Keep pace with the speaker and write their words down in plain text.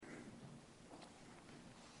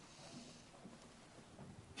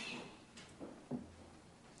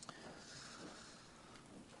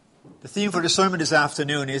The theme for the sermon this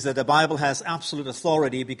afternoon is that the Bible has absolute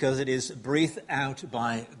authority because it is breathed out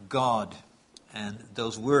by God. And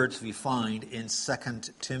those words we find in 2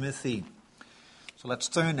 Timothy. So let's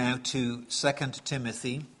turn now to 2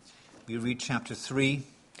 Timothy. We read chapter 3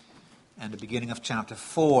 and the beginning of chapter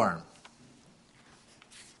 4.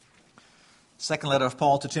 Second letter of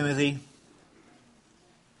Paul to Timothy.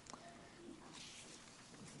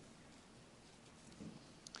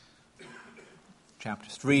 Chapter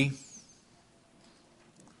 3.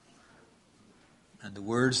 And the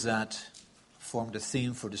words that form the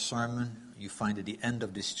theme for the sermon, you find at the end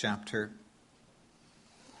of this chapter.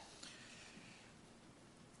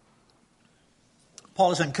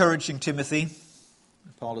 Paul is encouraging Timothy.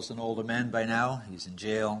 Paul is an older man by now. He's in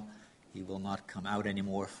jail. He will not come out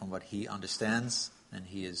anymore from what he understands. And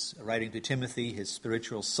he is writing to Timothy, his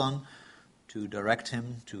spiritual son, to direct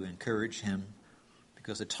him, to encourage him,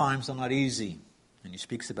 because the times are not easy. And he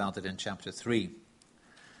speaks about it in chapter 3.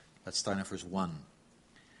 Let's start in verse 1.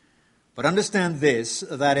 But understand this,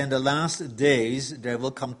 that in the last days there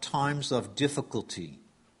will come times of difficulty.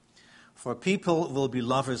 For people will be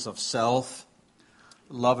lovers of self,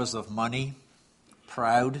 lovers of money,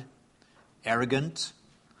 proud, arrogant,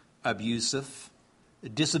 abusive,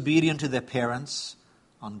 disobedient to their parents,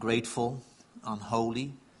 ungrateful,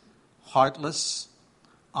 unholy, heartless,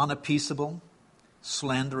 unappeasable,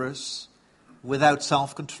 slanderous, without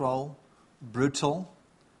self-control, brutal,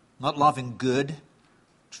 not loving good,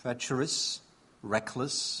 treacherous,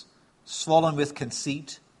 reckless, swollen with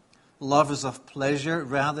conceit, lovers of pleasure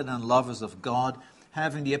rather than lovers of God,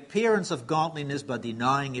 having the appearance of godliness but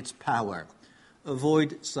denying its power.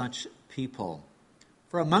 Avoid such people.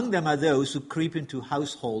 For among them are those who creep into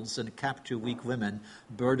households and capture weak women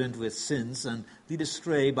burdened with sins and lead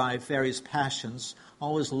astray by various passions,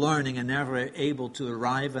 always learning and never able to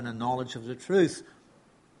arrive at a knowledge of the truth.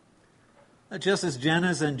 Just as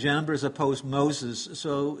Jannes and Jambres opposed Moses,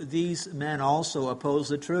 so these men also oppose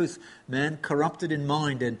the truth, men corrupted in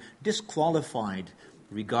mind and disqualified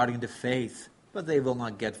regarding the faith. But they will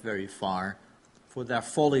not get very far, for their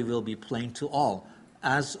folly will be plain to all,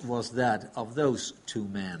 as was that of those two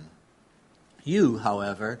men. You,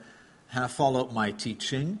 however, have followed my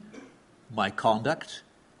teaching, my conduct,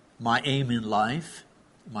 my aim in life,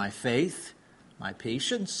 my faith, my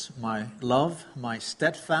patience, my love, my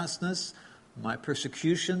steadfastness, my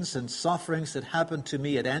persecutions and sufferings that happened to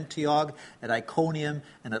me at Antioch, at Iconium,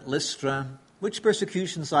 and at Lystra, which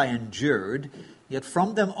persecutions I endured, yet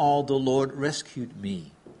from them all the Lord rescued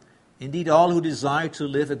me. Indeed, all who desire to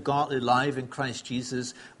live a godly life in Christ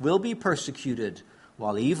Jesus will be persecuted,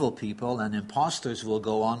 while evil people and impostors will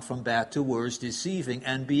go on from bad to worse, deceiving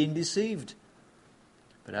and being deceived.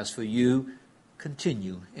 But as for you,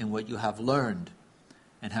 continue in what you have learned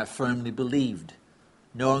and have firmly believed,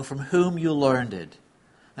 knowing from whom you learned it,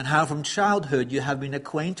 and how from childhood you have been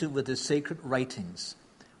acquainted with the sacred writings,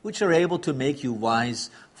 which are able to make you wise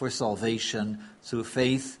for salvation through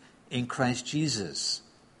faith in Christ Jesus.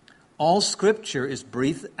 All Scripture is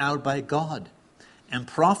breathed out by God and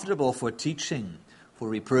profitable for teaching, for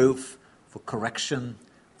reproof, for correction,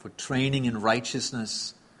 for training in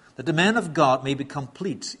righteousness, that the man of God may be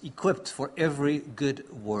complete, equipped for every good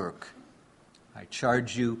work. I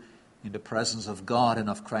charge you in the presence of God and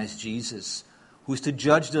of Christ Jesus, who is to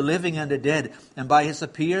judge the living and the dead, and by his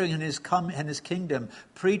appearing in his kingdom,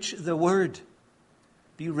 preach the word.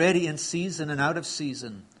 Be ready in season and out of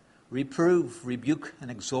season. Reprove, rebuke, and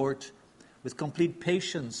exhort with complete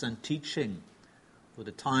patience and teaching. For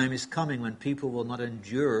the time is coming when people will not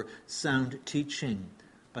endure sound teaching,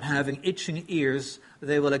 but having itching ears,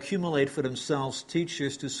 they will accumulate for themselves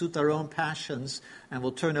teachers to suit their own passions, and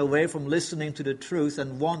will turn away from listening to the truth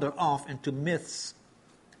and wander off into myths.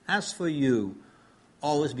 As for you,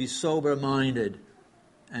 always be sober-minded,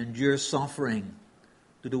 endure suffering,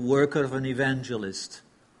 do the work of an evangelist,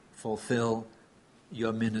 fulfill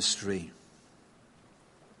your ministry.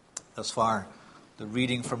 Thus far, the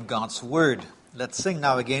reading from God's Word. Let's sing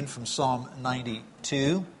now again from Psalm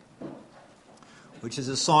 92, which is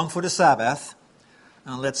a song for the Sabbath.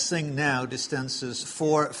 And let's sing now the stanzas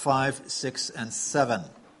 4, 5, 6, and 7.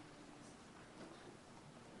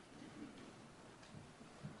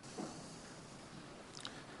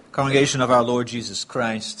 Congregation of our Lord Jesus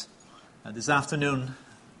Christ, this afternoon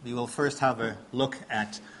we will first have a look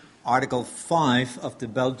at Article 5 of the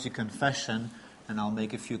Belgian Confession, and I'll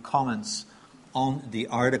make a few comments on the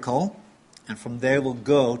article. And from there we'll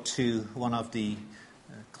go to one of the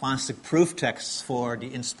classic proof texts for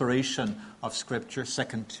the inspiration of Scripture,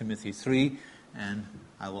 2 Timothy 3, and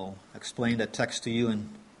I will explain that text to you and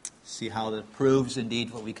see how that proves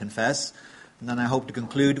indeed what we confess. And then I hope to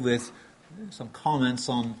conclude with some comments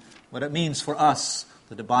on what it means for us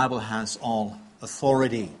that the Bible has all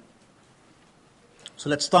authority. So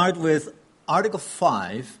let's start with Article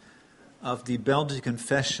 5 of the Belgian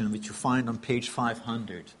Confession, which you find on page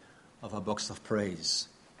 500 of our Books of Praise.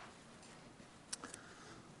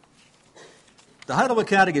 The Heidelberg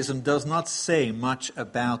Catechism does not say much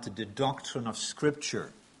about the doctrine of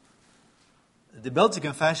Scripture. The Belgian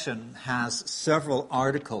Confession has several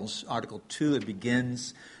articles. Article 2, it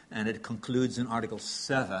begins and it concludes in Article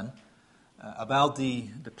 7, about the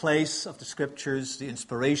place of the Scriptures, the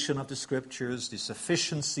inspiration of the Scriptures, the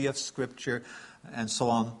sufficiency of Scripture, and so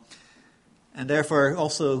on. And therefore,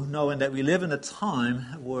 also knowing that we live in a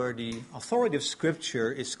time where the authority of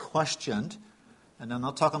Scripture is questioned, and I'm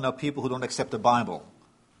not talking about people who don't accept the Bible,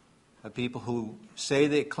 but people who say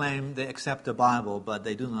they claim they accept the Bible, but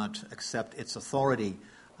they do not accept its authority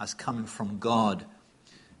as coming from God.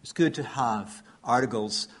 It's good to have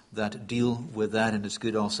articles that deal with that, and it's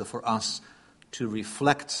good also for us to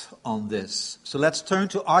reflect on this. So let's turn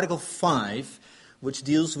to Article 5, which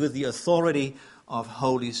deals with the authority of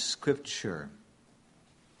Holy Scripture.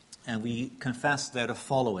 And we confess there the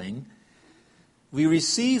following: we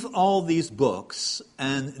receive all these books,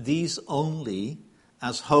 and these only,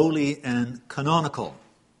 as holy and canonical,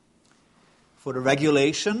 for the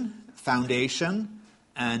regulation, foundation,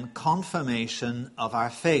 and confirmation of our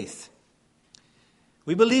faith.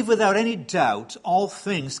 We believe without any doubt all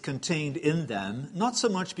things contained in them, not so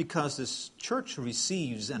much because the Church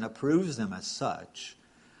receives and approves them as such,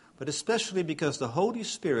 but especially because the Holy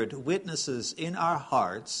Spirit witnesses in our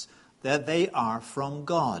hearts that they are from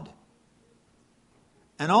God.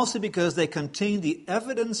 And also because they contain the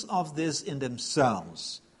evidence of this in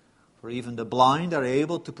themselves. For even the blind are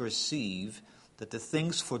able to perceive that the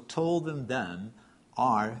things foretold in them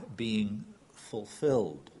are being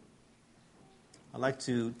fulfilled. I'd like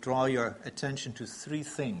to draw your attention to three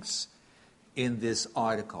things in this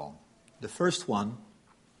article. The first one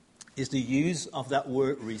is the use of that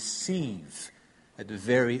word receive at the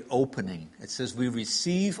very opening. It says, we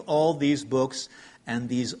receive all these books and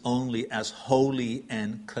these only as holy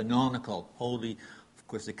and canonical. Holy, of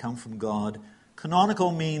course, they come from God.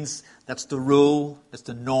 Canonical means that's the rule, that's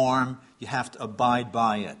the norm, you have to abide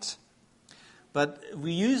by it. But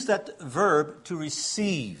we use that verb to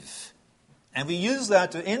receive. And we use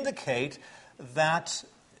that to indicate that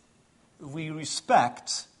we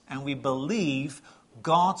respect and we believe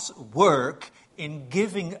God's work in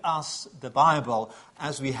giving us the Bible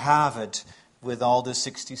as we have it with all the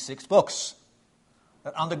 66 books.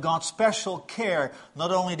 That under God's special care,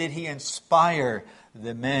 not only did He inspire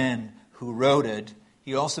the man who wrote it,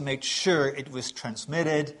 He also made sure it was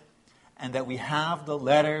transmitted, and that we have the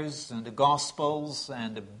letters and the Gospels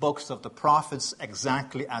and the books of the prophets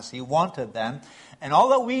exactly as He wanted them. And all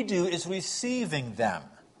that we do is receiving them.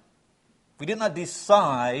 We did not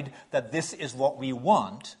decide that this is what we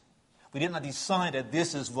want. We did not decide that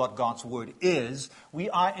this is what God's Word is. We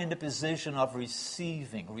are in the position of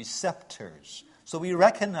receiving, receptors. So we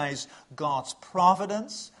recognize God's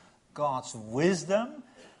providence, God's wisdom,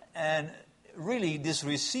 and really this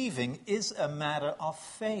receiving is a matter of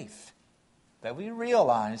faith. That we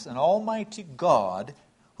realize an almighty God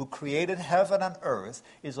who created heaven and earth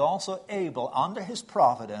is also able, under His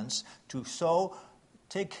providence, to so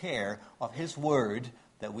take care of His word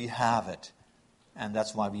that we have it. And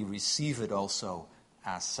that's why we receive it also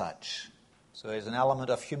as such. So there's an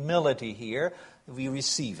element of humility here. We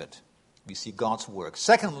receive it. We see God's work.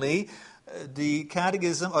 Secondly, the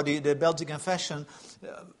Catechism, or the Belgian Confession,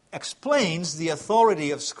 explains the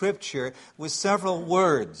authority of Scripture with several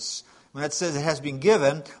words. When it says it has been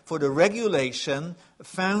given for the regulation,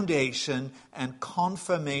 foundation, and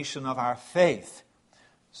confirmation of our faith.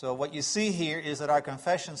 So what you see here is that our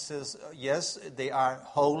confession says, yes, they are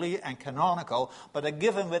holy and canonical, but are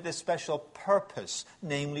given with a special purpose,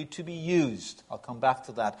 namely to be used. I'll come back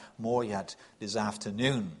to that more yet this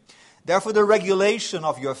afternoon. Therefore, the regulation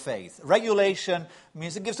of your faith. Regulation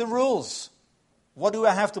means it gives the rules. What do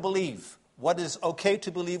I have to believe? What is okay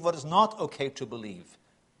to believe? What is not okay to believe?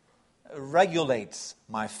 Regulates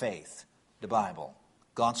my faith, the Bible,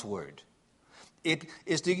 God's Word. It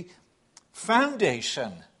is the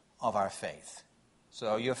foundation of our faith.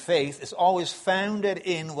 So your faith is always founded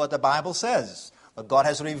in what the Bible says, what God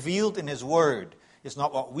has revealed in His Word. It's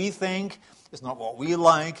not what we think, it's not what we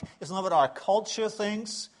like, it's not what our culture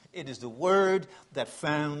thinks. It is the Word that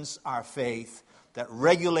founds our faith, that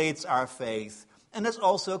regulates our faith, and that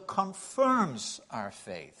also confirms our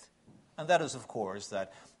faith. And that is, of course,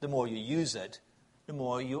 that the more you use it, the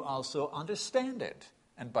more you also understand it.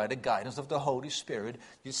 And by the guidance of the Holy Spirit,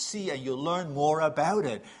 you see and you learn more about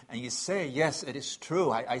it. And you say, yes, it is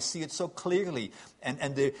true. I see it so clearly.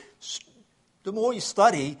 And the more you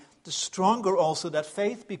study, the stronger also that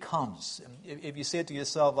faith becomes. If you say to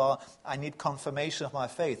yourself, I need confirmation of my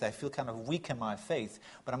faith, I feel kind of weak in my faith,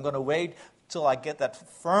 but I'm going to wait till I get that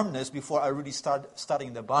firmness before I really start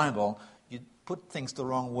studying the Bible, you put things the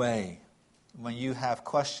wrong way. When you have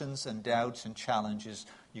questions and doubts and challenges,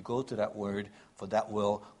 you go to that word, for that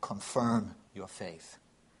will confirm your faith.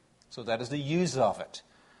 So that is the use of it.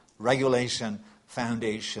 Regulation,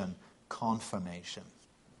 foundation, confirmation.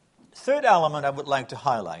 Third element I would like to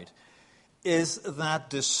highlight is that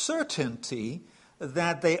the certainty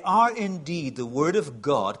that they are indeed the Word of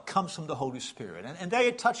God comes from the Holy Spirit. And there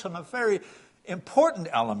you touch on a very important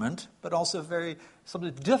element, but also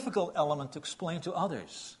something difficult element to explain to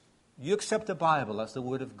others. You accept the Bible as the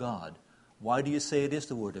Word of God. Why do you say it is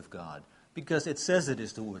the Word of God? Because it says it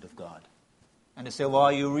is the Word of God. And they say,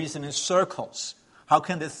 well, you reason in circles. How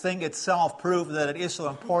can the thing itself prove that it is so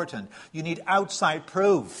important? You need outside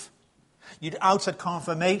proof. You need outside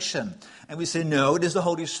confirmation. And we say, no, it is the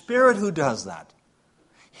Holy Spirit who does that.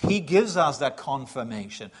 He gives us that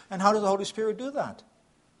confirmation. And how does the Holy Spirit do that?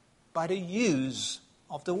 By the use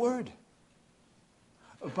of the Word.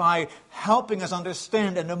 By helping us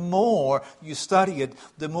understand, and the more you study it,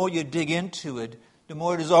 the more you dig into it, the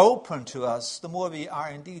more it is open to us, the more we are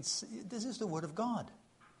indeed, this is the Word of God.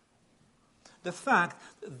 The fact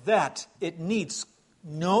that it needs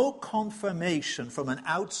no confirmation from an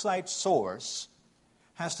outside source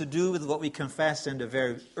has to do with what we confessed in the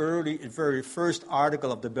very first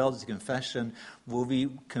article of the Belgian Confession, where we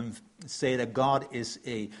can say that God is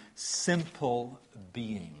a simple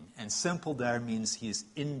being. And simple there means he is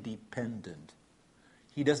independent.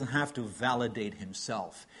 He doesn't have to validate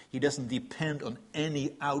himself. He doesn't depend on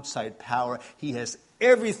any outside power. He has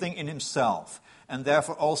everything in himself. And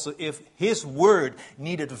therefore also, if his word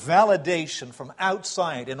needed validation from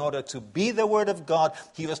outside in order to be the Word of God,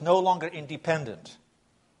 he was no longer independent.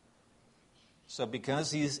 So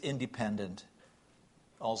because he is independent,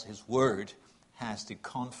 also his word has the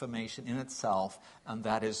confirmation in itself, and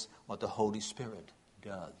that is what the Holy Spirit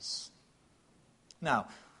does. Now,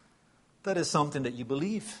 that is something that you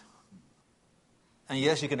believe. And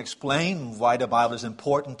yes, you can explain why the Bible is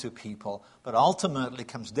important to people, but ultimately it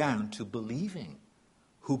comes down to believing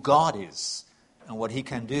who God is and what he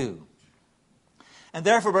can do. And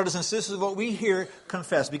therefore, brothers and sisters, what we here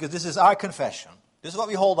confess, because this is our confession, this is what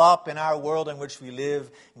we hold up in our world in which we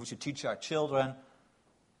live, in which we teach our children.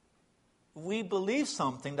 We believe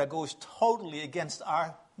something that goes totally against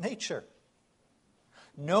our nature.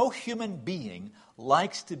 No human being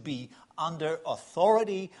likes to be under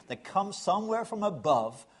authority that comes somewhere from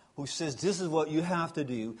above who says, this is what you have to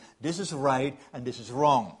do, this is right, and this is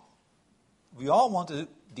wrong. We all want to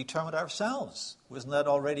determine it ourselves. Wasn't that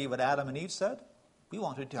already what Adam and Eve said? We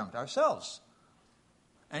want to determine it ourselves.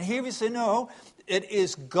 And here we say, no, it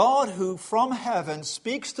is God who from heaven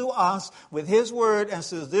speaks to us with his word and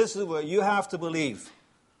says, this is what you have to believe.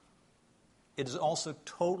 It is also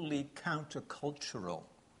totally countercultural.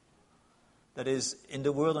 That is, in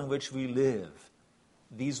the world in which we live,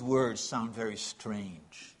 these words sound very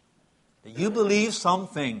strange. That you believe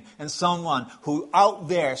something and someone who out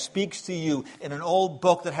there speaks to you in an old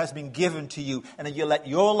book that has been given to you, and that you let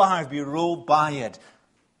your life be ruled by it.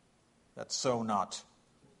 That's so not.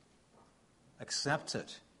 Accept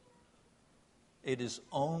it. It is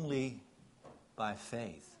only by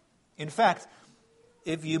faith. In fact,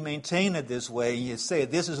 if you maintain it this way, you say,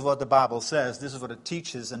 this is what the Bible says, this is what it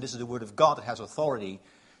teaches, and this is the Word of God that has authority,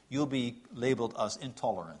 you'll be labeled as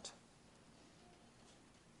intolerant.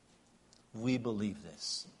 We believe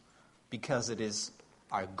this because it is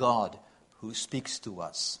our God who speaks to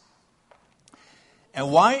us.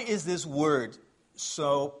 And why is this word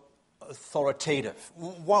so authoritative?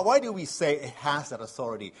 Why do we say it has that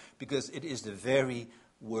authority? Because it is the very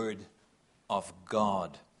Word of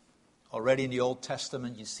God. Already in the Old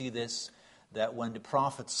Testament, you see this, that when the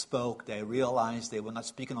prophets spoke, they realized they were not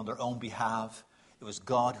speaking on their own behalf. It was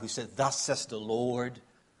God who said, thus says the Lord.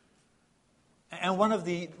 And one of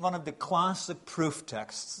the classic proof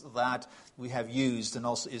texts that we have used and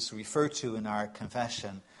also is referred to in our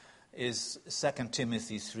confession is 2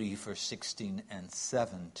 Timothy 3, verse 16 and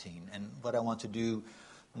 17. And what I want to do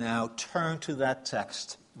now, turn to that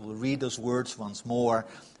text. We'll read those words once more,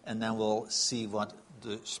 and then we'll see what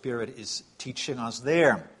the Spirit is teaching us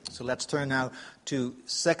there. So let's turn now to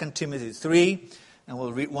 2 Timothy 3, and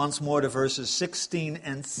we'll read once more the verses 16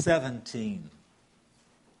 and 17.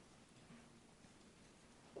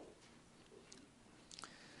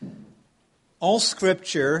 All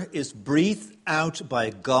Scripture is breathed out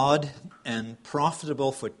by God and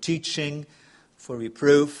profitable for teaching, for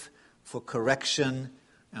reproof, for correction,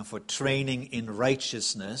 and for training in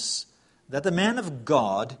righteousness, that the man of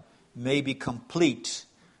God may be complete,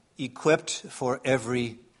 equipped for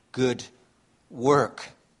every good work.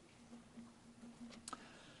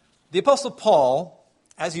 The Apostle Paul,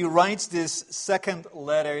 as he writes this second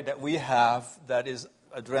letter that we have that is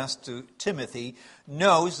addressed to Timothy,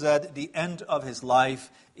 knows that the end of his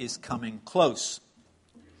life is coming close.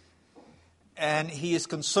 And he is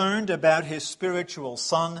concerned about his spiritual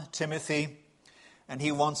son, Timothy, and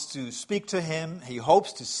he wants to speak to him. He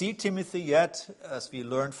hopes to see Timothy yet, as we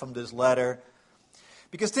learned from this letter,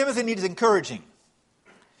 because Timothy needs encouraging.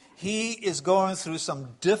 He is going through some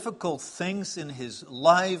difficult things in his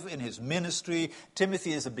life, in his ministry.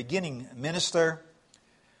 Timothy is a beginning minister,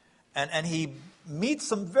 and he meets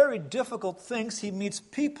some very difficult things. He meets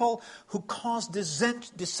people who cause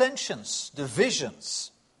dissensions, divisions.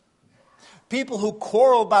 People who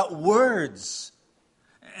quarrel about words.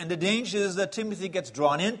 And the danger is that Timothy gets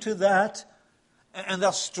drawn into that and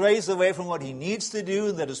thus strays away from what he needs to do,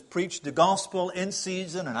 and that is preach the gospel in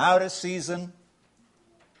season and out of season.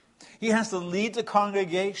 He has to lead the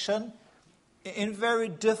congregation in very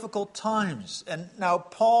difficult times. And now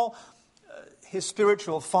Paul, his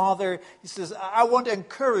spiritual father, he says, I want to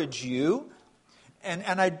encourage you.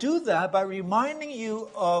 And I do that by reminding you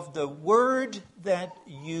of the word that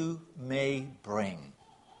you may bring.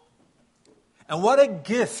 And what a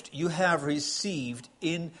gift you have received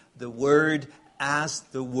in the word as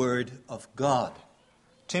the word of God.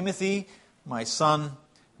 Timothy, my son,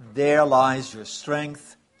 there lies your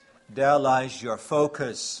strength. There lies your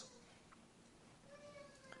focus.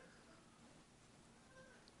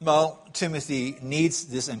 Well, Timothy needs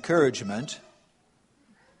this encouragement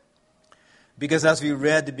because as we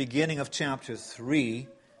read the beginning of chapter 3,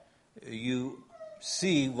 you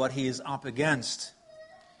see what he is up against.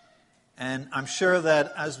 And I'm sure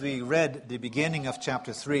that as we read the beginning of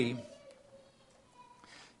chapter 3,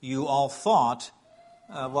 you all thought,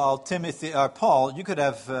 Timothy or Paul, you could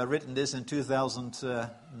have written this in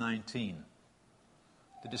 2019.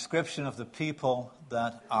 The description of the people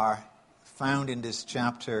that are found in this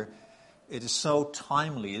chapter, it is so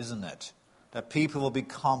timely, isn't it? That people will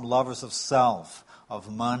become lovers of self,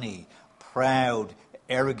 of money, proud,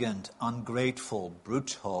 arrogant, ungrateful,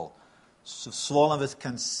 brutal, swollen with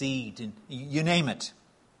conceit, and you name it.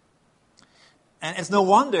 And it's no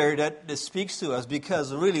wonder that this speaks to us,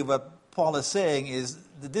 because really what Paul is saying is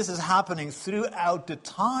that this is happening throughout the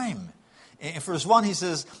time. In verse 1 he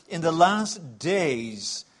says, in the last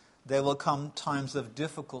days there will come times of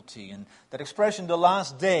difficulty. And that expression, the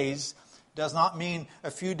last days, does not mean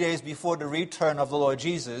a few days before the return of the Lord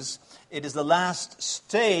Jesus. It is the last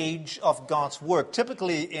stage of God's work.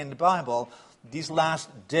 Typically in the Bible, these last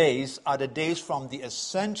days are the days from the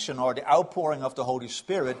ascension or the outpouring of the Holy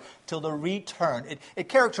Spirit till the return. It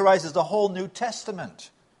characterizes the whole New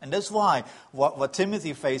Testament. And that's why what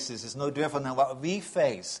Timothy faces is no different than what we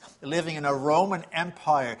face. Living in a Roman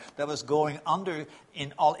Empire that was going under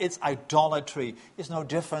in all its idolatry is no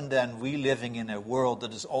different than we living in a world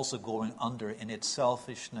that is also going under in its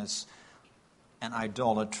selfishness and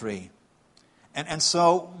idolatry. And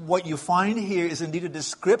so what you find here is indeed a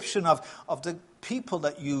description of the people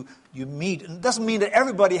that you meet. And it doesn't mean that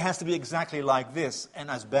everybody has to be exactly like this and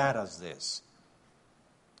as bad as this.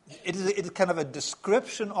 It is kind of a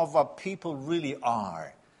description of what people really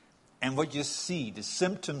are. And what you see, the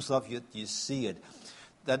symptoms of it, you see it.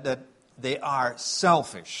 That they are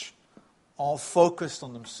selfish, all focused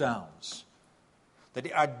on themselves. That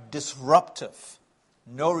they are disruptive.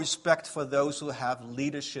 No respect for those who have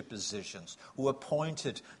leadership positions, who are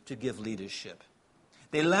appointed to give leadership.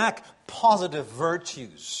 They lack positive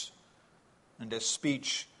virtues, and their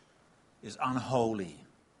speech is unholy.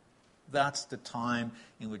 That's the time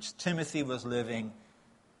in which Timothy was living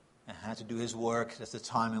and had to do his work. That's the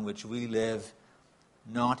time in which we live.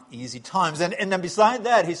 Not easy times. And then beside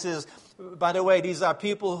that, he says, by the way, these are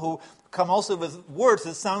people who come also with words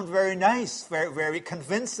that sound very nice, very, very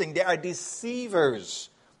convincing. They are deceivers.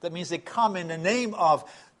 That means they come in the name of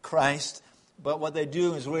Christ, but what they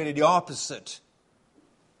do is really the opposite.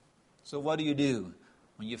 So what do?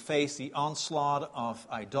 When you face the onslaught of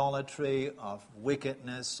idolatry, of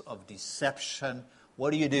wickedness, of deception,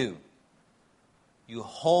 what do? You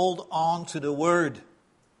hold on to the word.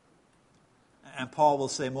 And Paul will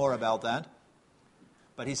say more about that.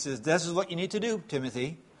 But he says, this is what you need to do,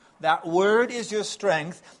 Timothy. That word is your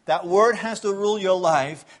strength. That word has to rule your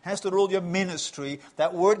life, has to rule your ministry.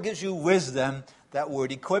 That word gives you wisdom. That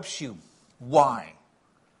word equips you. Why?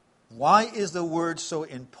 Why is the word so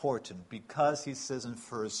important? Because he says in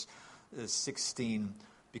verse 16,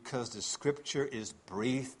 because the Scripture is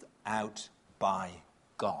breathed out by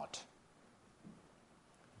God.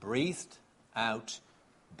 Breathed out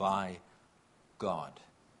by God.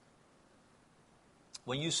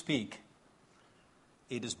 When you speak,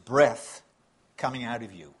 it is breath coming out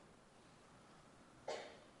of you.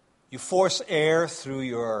 You force air through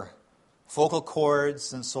your vocal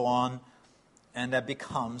cords and so on, and that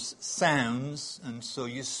becomes sounds, and so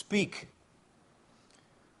you speak.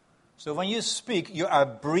 So when you speak, you are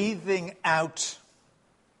breathing out.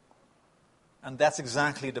 And that's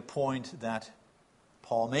exactly the point that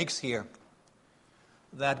Paul makes here.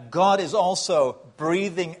 That God is also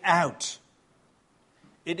breathing out.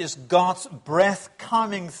 It is God's breath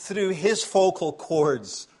coming through his vocal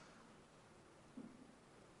cords.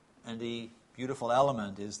 And the beautiful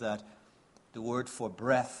element is that the word for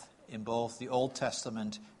breath in both the Old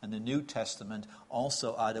Testament and the New Testament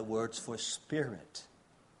also are the words for spirit.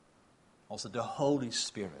 Also the Holy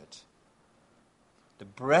Spirit. The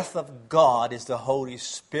breath of God is the Holy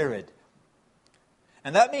Spirit.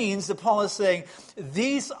 And that means that Paul is saying,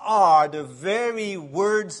 these are the very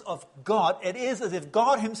words of God. It is as if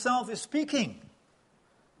God himself is speaking.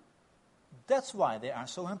 That's why they are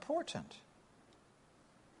so important.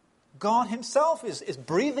 God himself is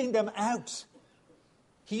breathing them out.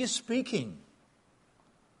 He is speaking.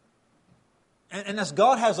 And as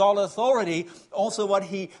God has all authority, also what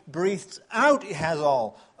he breathes out has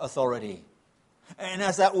all authority. And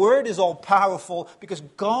as that word is all powerful, because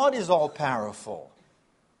God is all powerful.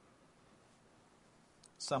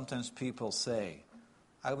 Sometimes people say,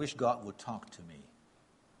 I wish God would talk to me.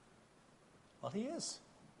 Well, he is.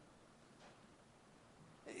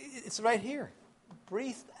 It's right here.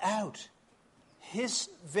 Breathed out. His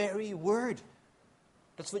very word.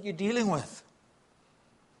 That's what you're dealing with.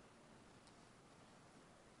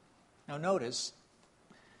 Now notice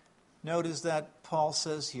that Paul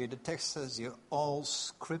says here, the text says here, all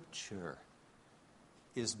Scripture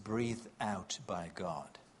is breathed out by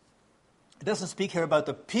God. It doesn't speak here about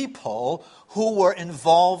the people who were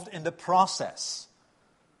involved in the process.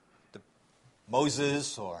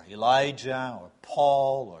 Moses or Elijah or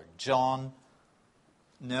Paul or John.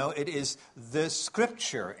 No, it is the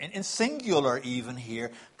Scripture, and in singular even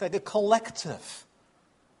here, the collective.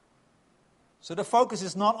 So the focus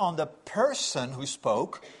is not on the person who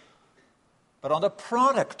spoke, but on the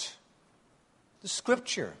product, the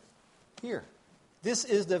Scripture. Here, this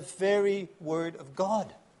is the very Word of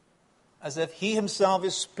God, as if he himself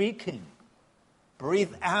is speaking,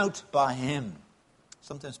 breathed out by him.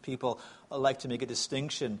 Sometimes people like to make a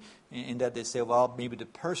distinction in that they say, well, maybe the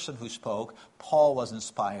person who spoke, Paul was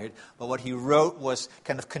inspired, but what he wrote was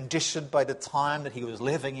kind of conditioned by the time that he was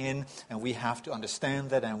living in, and we have to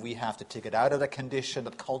understand that, and we have to take it out of that condition,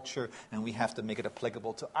 that culture, and we have to make it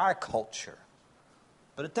applicable to our culture.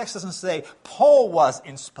 But the text doesn't say Paul was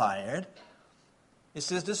inspired. It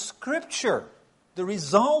says the Scripture, the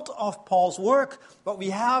result of Paul's work, what we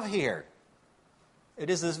have here. It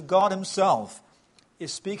is as God himself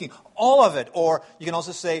is speaking. All of it, or you can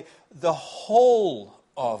also say the whole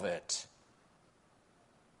of it.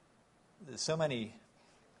 There's so many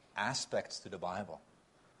aspects to the Bible.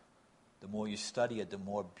 The more you study it, the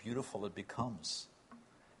more beautiful it becomes.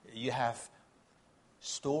 You have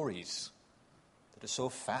stories that are so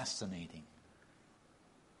fascinating.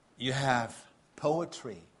 You have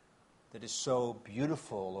poetry that is so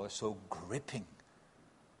beautiful or so gripping.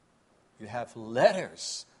 You have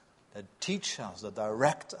letters that teach us, that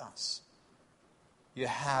direct us. You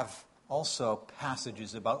have also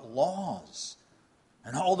passages about laws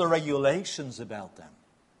and all the regulations about them.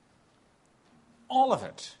 All of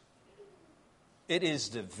it. It is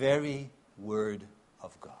the very Word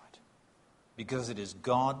of God, because it is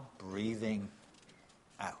God breathing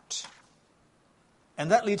out.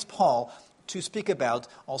 And that leads Paul to speak about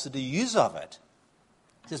also the use of it.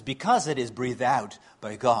 He says, because it is breathed out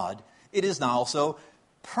by God, it is now also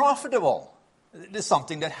profitable. It is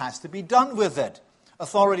something that has to be done with it.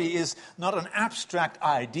 Authority is not an abstract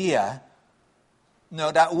idea.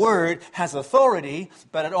 No, that word has authority,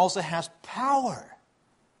 but it also has power.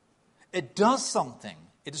 It does something.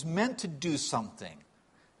 It is meant to do something.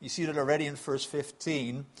 You see that already in verse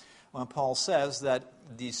 15, when Paul says that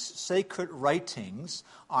these sacred writings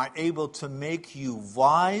are able to make you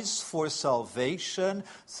wise for salvation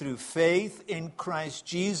through faith in Christ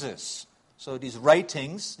Jesus. So these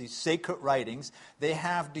writings, these sacred writings, they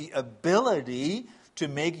have the ability to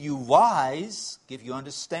make you wise, give you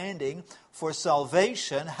understanding for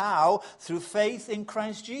salvation. How? Through faith in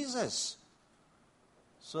Christ Jesus.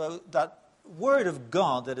 So that word of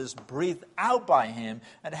God that is breathed out by him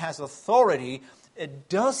and has authority, it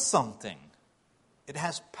does something. It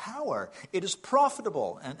has power. It is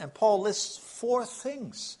profitable. And Paul lists 4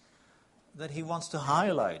 things that he wants to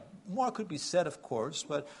highlight. More could be said, of course,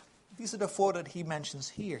 but these are the 4 that he mentions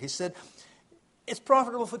here. He said, it's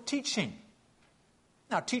profitable for teaching.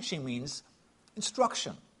 Now, teaching means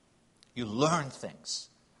instruction. You learn things.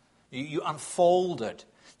 You unfold it.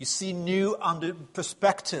 You see new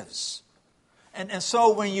perspectives. And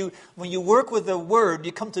so when you work with the Word,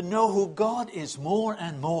 you come to know who God is more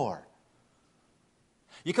and more.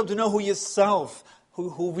 You come to know who yourself,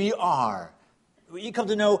 who we are. You come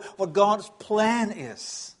to know what God's plan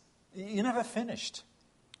is. You're never finished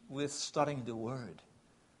with studying the Word.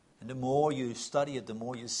 And the more you study it, the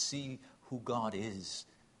more you see who God is.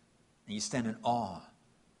 And you stand in awe.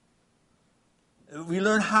 We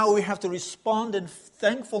learn how we have to respond in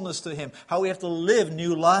thankfulness to Him, how we have to live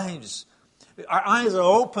new lives. Our eyes are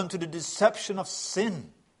open to the deception of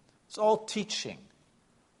sin. It's all teaching.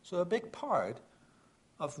 So a big part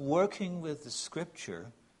of working with the Scripture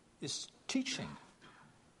is teaching.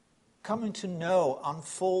 Coming to know,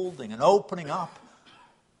 unfolding, and opening up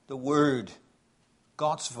the Word.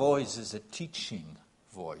 God's voice is a teaching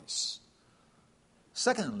voice.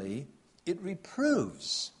 Secondly, it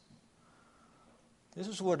reproves. This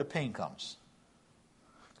is where the pain comes.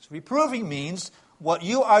 So reproving means what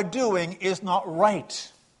you are doing is not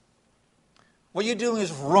right. What you're doing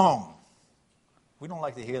is wrong. We don't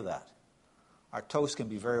like to hear that. Our toes can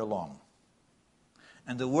be very long.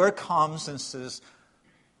 And the word comes and says,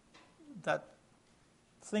 that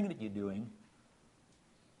thing that you're doing,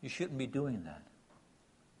 you shouldn't be doing that.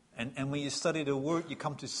 And when you study the Word, you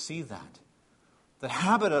come to see that. The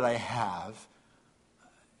habit that I have,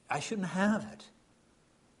 I shouldn't have it.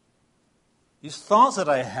 These thoughts that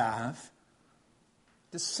I have,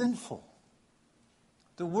 they're sinful.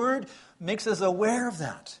 The Word makes us aware of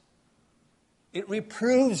that. It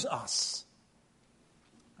reproves us.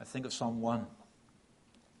 I think of Psalm 1.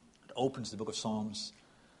 It opens the book of Psalms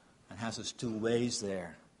and has those 2 ways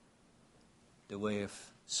there. The way of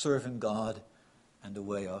serving God and the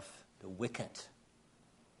way of the wicked.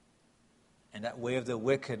 And that way of the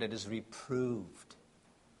wicked, it is reproved.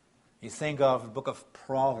 You think of the book of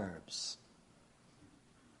Proverbs.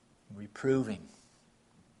 Reproving.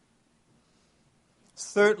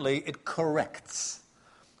 Thirdly, it corrects.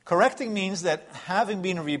 Correcting means that having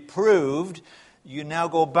been reproved, you now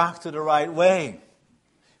go back to the right way.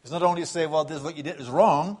 It's not only to say, well, this is what you did is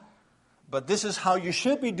wrong, but this is how you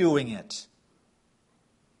should be doing it.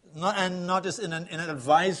 Not just in an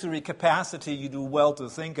advisory capacity, you do well to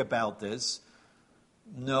think about this.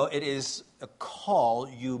 No, it is a call.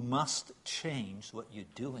 You must change what you're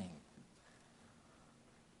doing.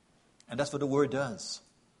 And that's what the Word does.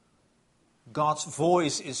 God's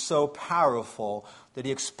voice is so powerful that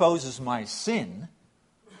He exposes my sin,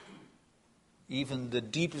 even the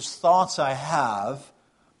deepest thoughts I have,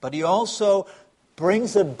 but He also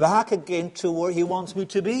brings it back again to where He wants me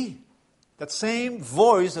to be. That same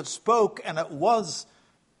voice that spoke and that was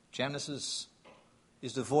Genesis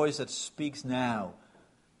is the voice that speaks now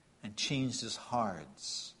and changes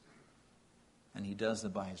hearts. And He does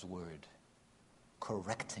it by His Word,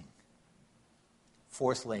 correcting.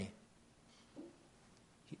 Fourthly,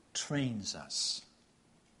 He trains us.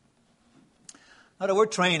 Now the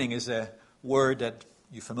word training is a word that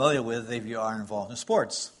you're familiar with if you are involved in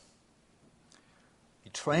sports.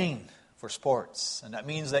 You train for sports, and that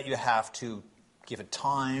means that you have to give it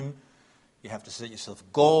time, you have to set yourself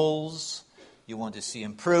goals, you want to see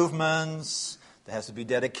improvements, there has to be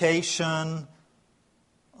dedication.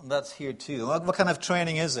 And that's here too. What kind of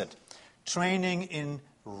training is it? Training in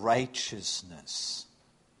righteousness.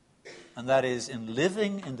 And that is in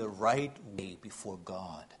living in the right way before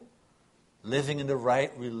God. Living in the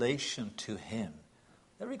right relation to Him.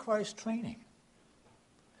 That requires training.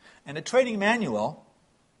 And the training manual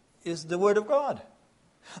is the Word of God.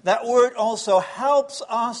 That Word also helps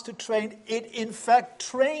us to train. It, in fact,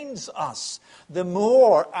 trains us. The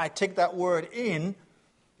more I take that Word in,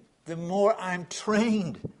 the more I'm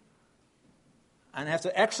trained. And I have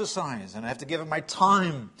to exercise, and I have to give it my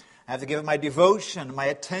time. I have to give it my devotion, my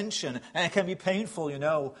attention. And it can be painful, you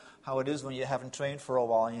know how it is when you haven't trained for a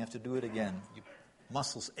while and you have to do it again. Your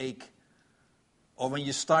muscles ache. Or when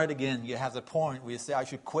you start again, you have the point where you say, I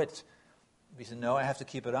should quit. We say, no, I have to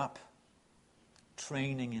keep it up.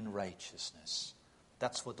 Training in righteousness.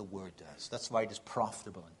 That's what the Word does. That's why it is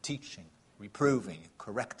profitable in teaching, reproving,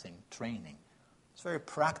 correcting, training. It's very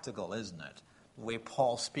practical, isn't it? The way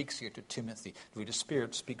Paul speaks here to Timothy, the way the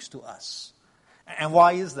Spirit speaks to us. And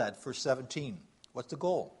why is that? Verse 17. What's the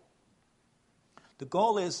goal? The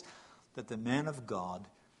goal is that the man of God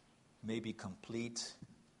may be complete,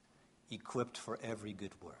 equipped for every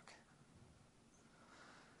good work.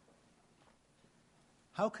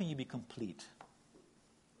 How can you be complete?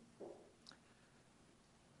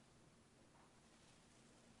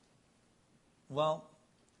 Well,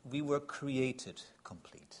 we were created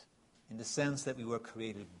complete, in the sense that we were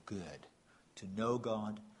created good, to know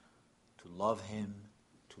God, to love Him,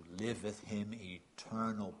 to live with Him in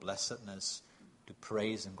eternal blessedness, to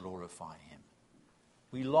praise and glorify Him.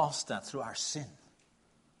 We lost that through our sin.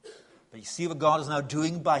 But you see what God is now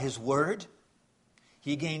doing by His Word?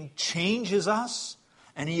 He again changes us,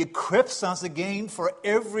 and He equips us again for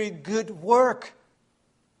every good work.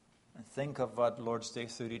 And think of what Lord's Day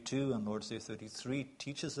 32 and Lord's Day 33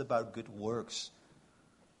 teach us about good works.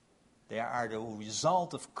 They are the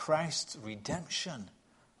result of Christ's redemption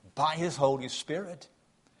by His Holy Spirit.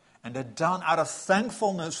 And they're done out of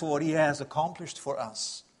thankfulness for what He has accomplished for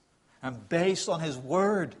us. And based on His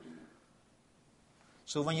Word.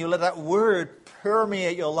 So when you let that Word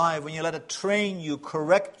permeate your life, when you let it train you,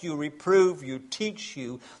 correct you, reprove you, teach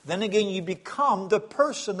you, then again you become the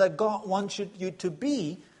person that God wants you to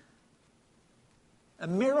be. A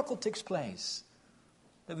miracle takes place.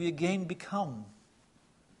 That we again become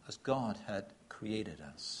as God had created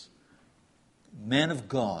us. Men of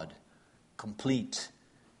God, complete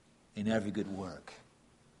in every good work.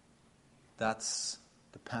 That's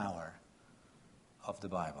the power of the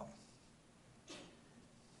Bible.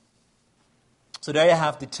 So there you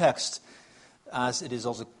have the text, as it is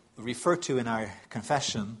also referred to in our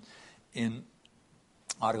confession in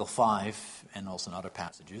Article 5 and also in other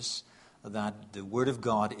passages, that the Word of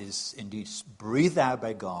God is indeed breathed out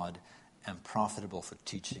by God and profitable for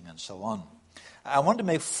teaching and so on. I want to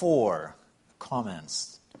make 4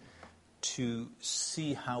 comments to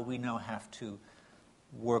see how we now have to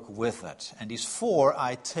work with it. And these 4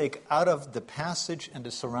 I take out of the passage and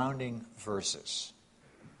the surrounding verses.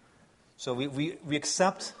 So we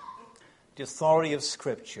accept the authority of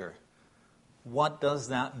Scripture. What does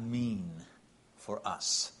that mean for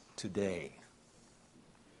us today?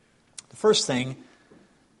 The first thing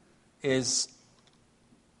is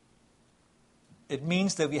it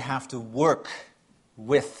means that we have to work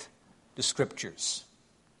with the Scriptures.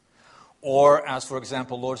 Or, as for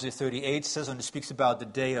example, Lord's Day 38 says when it speaks about the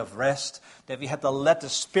day of rest, that we have to let the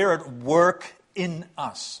Spirit work in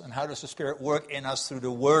us. And how does the Spirit work in us? Through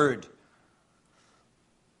the Word.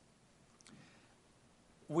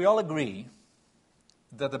 We all agree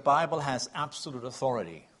that the Bible has absolute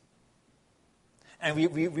authority. And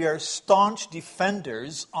we are staunch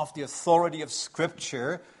defenders of the authority of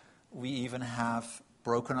Scripture. We even have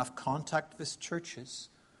broken off contact with churches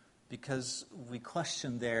because we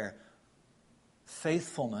question their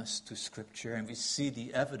faithfulness to Scripture, and we see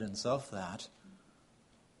the evidence of that.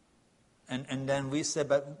 And then we say,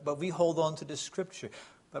 but we hold on to the Scripture.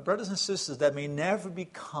 But brothers and sisters, that may never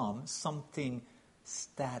become something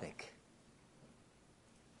static.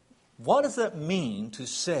 What does that mean to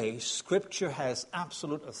say Scripture has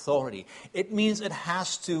absolute authority? It means it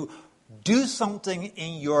has to do something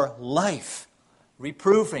in your life.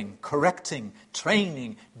 Reproving, correcting,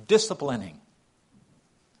 training, disciplining.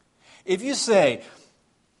 If you say,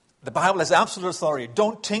 the Bible has absolute authority,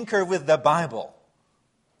 don't tinker with the Bible,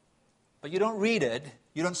 but you don't read it,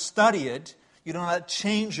 you don't study it, you don't let it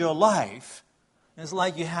change your life, it's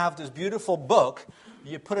like you have this beautiful book,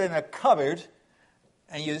 you put it in a cupboard,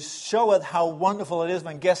 and you show it how wonderful it is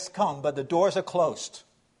when guests come, but the doors are closed,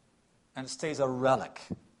 and it stays a relic.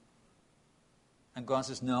 And God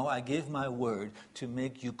says, no, I give my word to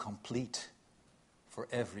make you complete for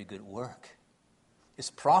every good work. It's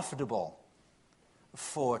profitable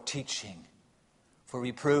for teaching, for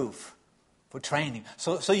reproof, for training.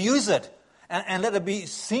 So use it and let it be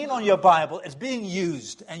seen on your Bible as being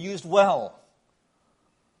used and used well.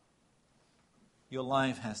 Your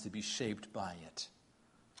life has to be shaped by it.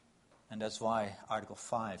 And that's why Article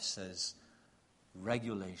 5 says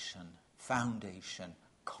regulation, foundation,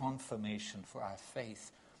 confirmation for our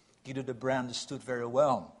faith. Guido de Brand understood very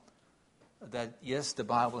well that, yes, the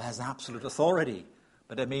Bible has absolute authority,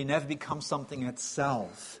 but it may never become something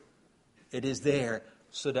itself. It is there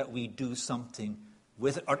so that we do something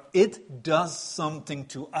with it, or it does something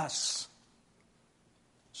to us.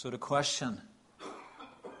 So the question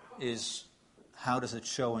is, how does it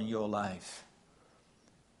show in your life,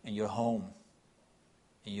 in your home,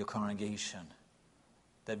 in your congregation,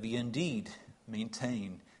 that we indeed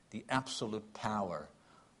maintain the absolute power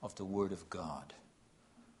of the Word of God?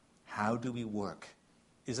 How do we work?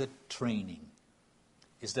 Is it training?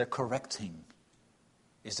 Is there correcting?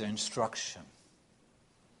 Is there instruction?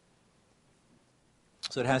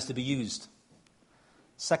 So it has to be used.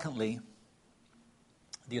 Secondly,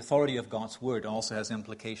 the authority of God's word also has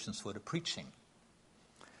implications for the preaching.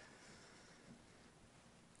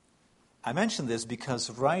 I mention this because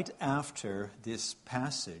right after this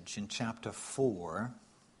passage in chapter 4,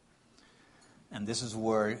 and this is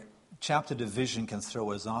where chapter division can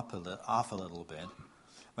throw us off a little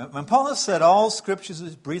bit. When Paul has said all scriptures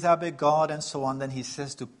is breathed out by God and so on, then he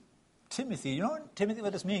says to Timothy, you know, Timothy,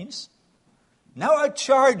 what this means? Now I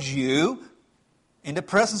charge you in the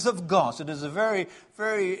presence of God. So there's a very,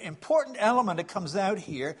 very important element that comes out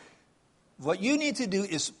here. What you need to do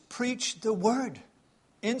is preach the word.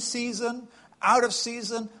 In season, out of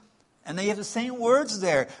season. And then you have the same words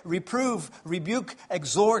there. Reprove, rebuke,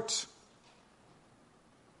 exhort.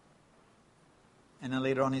 And then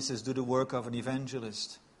later on he says, do the work of an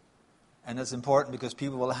evangelist. And that's important because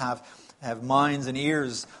people will have minds and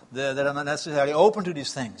ears that are not necessarily open to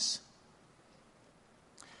these things.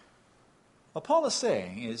 What Paul is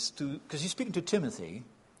saying is because he's speaking to Timothy,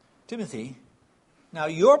 Timothy, now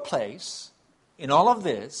your place in all of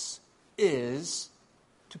this is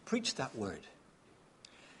to preach that word.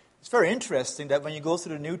 It's very interesting that when you go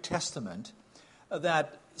through the New Testament,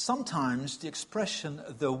 that sometimes the expression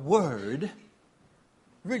the word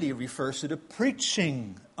really refers to the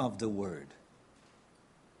preaching of the word.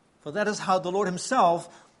 For that is how the Lord himself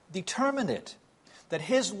determined it. That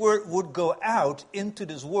his word would go out into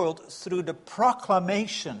this world through the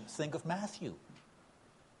proclamation. Think of Matthew.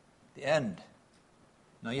 The end.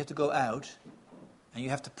 Now you have to go out and you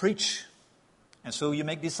have to preach. And so you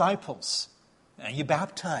make disciples and you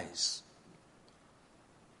baptize.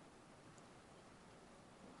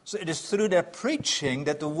 So it is through their preaching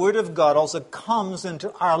that the word of God also comes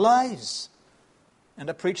into our lives. And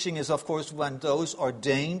the preaching is, of course, when those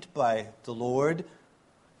ordained by the Lord,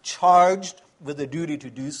 charged with the duty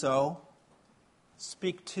to do so,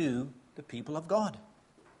 speak to the people of God.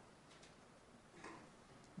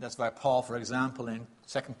 That's why Paul, for example, in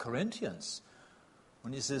 2 Corinthians,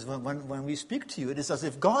 when he says, when we speak to you, it is as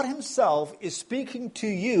if God himself is speaking to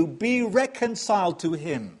you, be reconciled to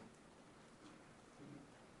him.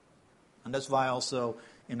 And that's why also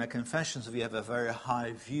in my confessions we have a very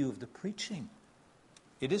high view of the preaching.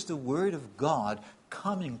 It is the word of God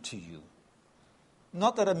coming to you.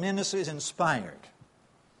 Not that a minister is inspired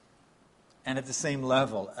and at the same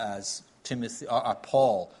level as Timothy or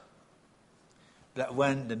Paul, that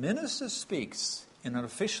when the minister speaks in an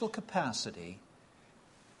official capacity,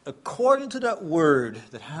 according to that word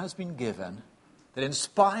that has been given, that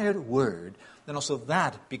inspired word, then also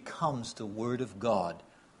that becomes the word of God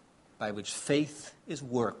by which faith is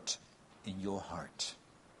worked in your heart.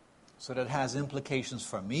 So that has implications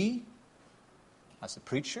for me as a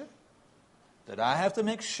preacher, that I have to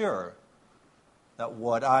make sure that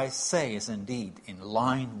what I say is indeed in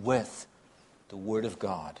line with the Word of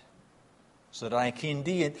God. So that I can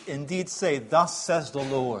indeed say, thus says the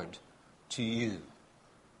Lord to you.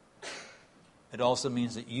 It also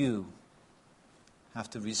means that you have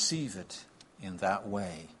to receive it in that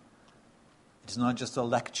way. It's not just a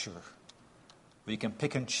lecture where you can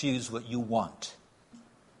pick and choose what you want.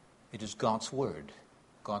 It is God's Word,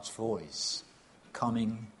 God's voice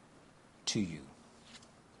coming to you.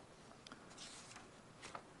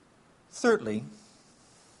 Thirdly,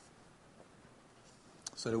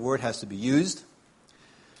 so the word has to be used,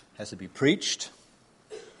 has to be preached.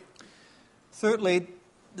 Thirdly,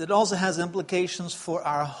 it also has implications for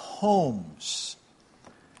our homes.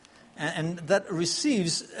 And that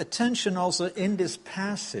receives attention also in this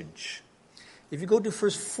passage. If you go to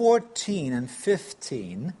verse 14 and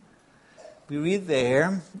 15, we read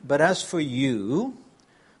there, but as for you,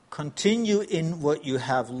 continue in what you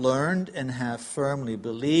have learned and have firmly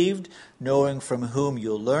believed, knowing from whom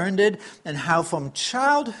you learned it, and how from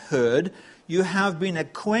childhood you have been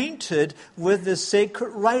acquainted with the sacred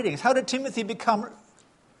writings. How did Timothy become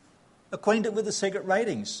acquainted with the sacred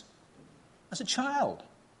writings? As a child.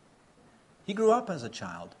 He grew up as a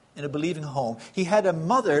child in a believing home. He had a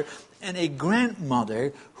mother and a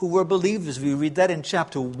grandmother who were believers. We read that in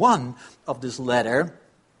chapter 1 of this letter.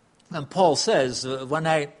 And Paul says, when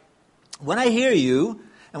I hear you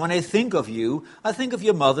and when I think of you, I think of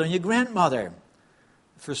your mother and your grandmother.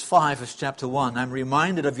 Verse 5 of chapter 1, I'm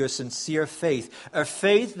reminded of your sincere faith, a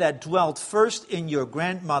faith that dwelt first in your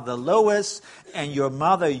grandmother Lois and your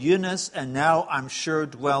mother Eunice, and now I'm sure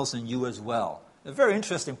dwells in you as well. A very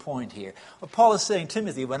interesting point here. What Paul is saying,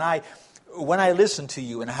 Timothy, when I listen to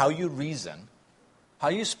you and how you reason, how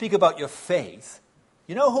you speak about your faith,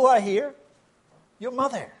 you know who I hear? Your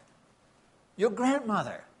mother, your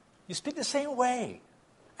grandmother. You speak the same way.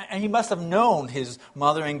 And he must have known his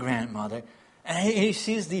mother and grandmother. And he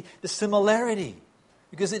sees the similarity.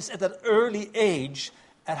 Because it's at that early age,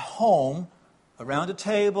 at home, around a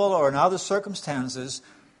table or in other circumstances,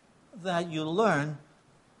 that you learn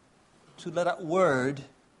to let that word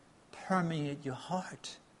permeate your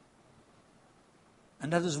heart.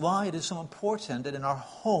 And that is why it is so important that in our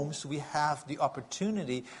homes we have the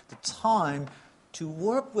opportunity, the time to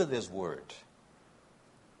work with this word.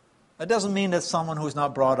 That doesn't mean that someone who is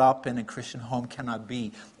not brought up in a Christian home cannot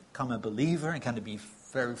become a believer and can be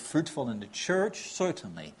very fruitful in the church,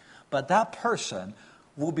 certainly. But that person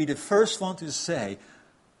will be the first one to say,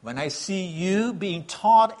 when I see you being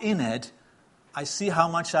taught in it, I see how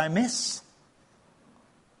much I miss.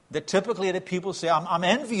 That typically the people say, I'm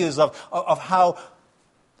envious of how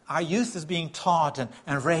our youth is being taught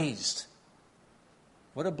and raised.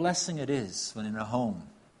 What a blessing it is when in a home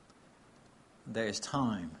there is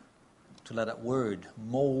time to let that word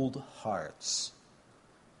mold hearts.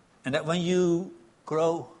 And that when you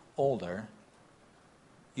grow older,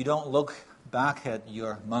 you don't look back at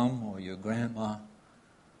your mom or your grandma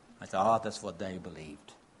and say, that's what they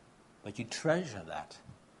believed. But you treasure that.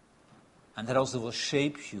 And that also will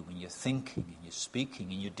shape you in your thinking, in your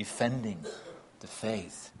speaking, in your defending the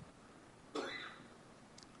faith.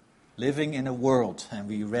 Living in a world, and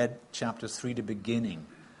we read chapter 3, the beginning,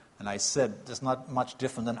 and I said it's not much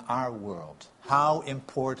different than our world. How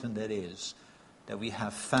important it is that we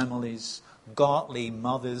have families, godly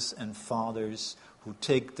mothers and fathers who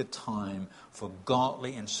take the time for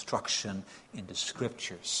godly instruction in the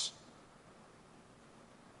Scriptures.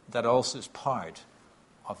 That also is part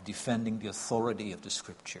of defending the authority of the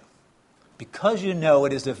Scripture. Because you know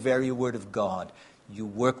it is the very Word of God, you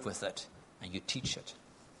work with it and you teach it.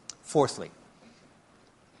 Fourthly,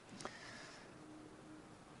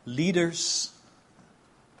 leaders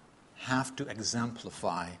have to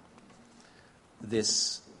exemplify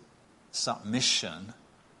this submission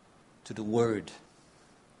to the Word.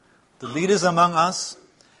 The leaders among us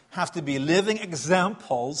have to be living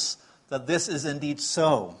examples that this is indeed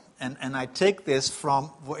so. And I take this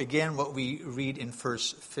from, again, what we read in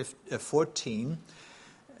verse 14.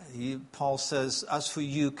 Paul says, as for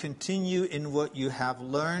you, continue in what you have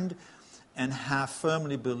learned and have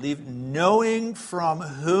firmly believed, knowing from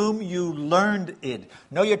whom you learned it.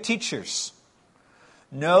 Know your teachers.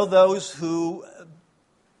 Know those who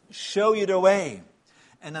show you the way.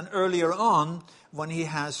 And then earlier on, when he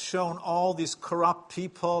has shown all these corrupt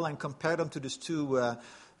people and compared them to these two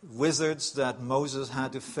wizards that Moses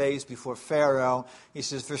had to face before Pharaoh, he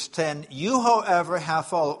says, verse 10, you, however, have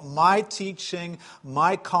followed my teaching,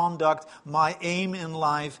 my conduct, my aim in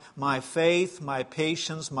life, my faith, my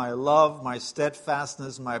patience, my love, my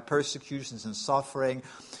steadfastness, my persecutions and suffering.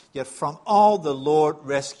 Yet from all the Lord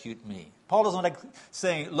rescued me. Paul is not like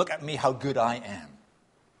saying, look at me, how good I am.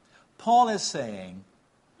 Paul is saying,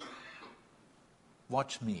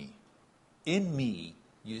 watch me. In me,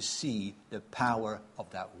 you see the power of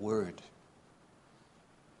that word.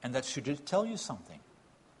 And that should tell you something.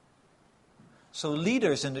 So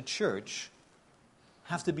leaders in the church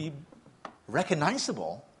have to be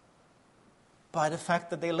recognizable by the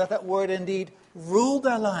fact that they let that word indeed rule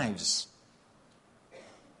their lives.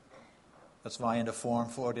 That's why in the form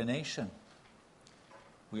for ordination,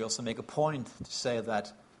 we also make a point to say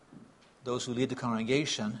that those who lead the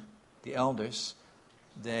congregation, the elders,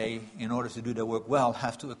 they, in order to do their work well,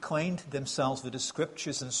 have to acquaint themselves with the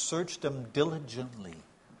Scriptures and search them diligently.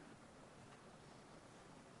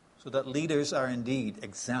 So that leaders are indeed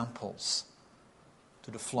examples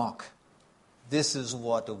to the flock. This is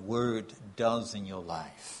what the Word does in your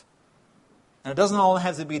life. And it doesn't all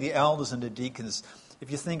have to be the elders and the deacons.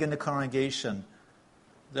 If you think in the congregation,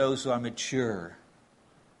 those who are mature,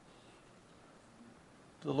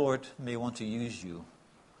 the Lord may want to use you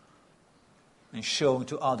and showing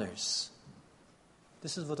to others.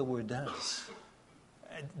 This is what the Word does.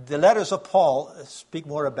 The letters of Paul speak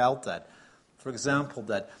more about that. For example,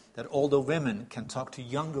 that older women can talk to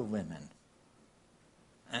younger women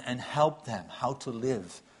and help them how to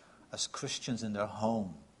live as Christians in their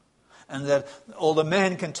home. And that older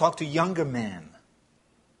men can talk to younger men.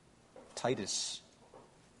 Titus,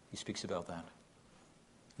 he speaks about that.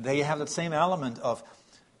 There you have that same element of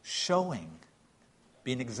showing,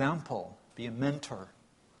 be an example, be a mentor,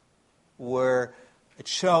 where it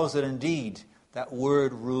shows that indeed that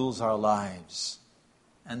word rules our lives.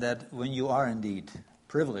 And that when you are indeed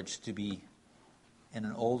privileged to be in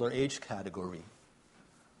an older age category,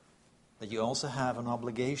 that you also have an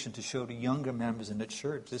obligation to show the younger members in the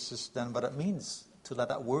church. This is then what it means to let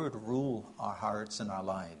that word rule our hearts and our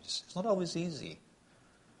lives. It's not always easy.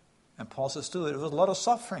 And Paul says too, it was a lot of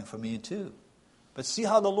suffering for me too. But see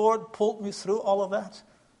how the Lord pulled me through all of that?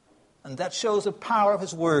 And that shows the power of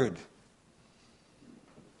his word.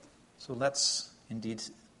 So let's indeed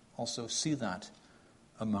also see that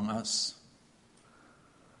among us.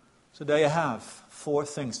 So there you have 4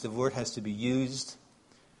 things. The word has to be used.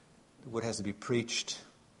 The word has to be preached.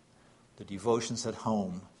 The devotions at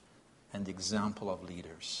home. And the example of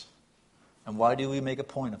leaders. And why do we make a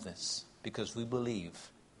point of this? Because we believe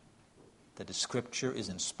that the Scripture is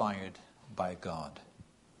inspired by God.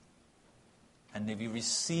 And if we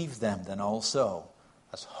receive them then also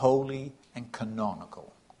as holy and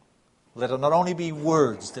canonical, let it not only be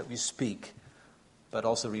words that we speak, but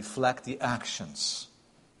also reflect the actions.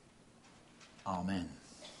 Amen.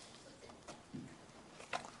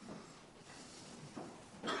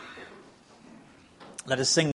 Let us sing.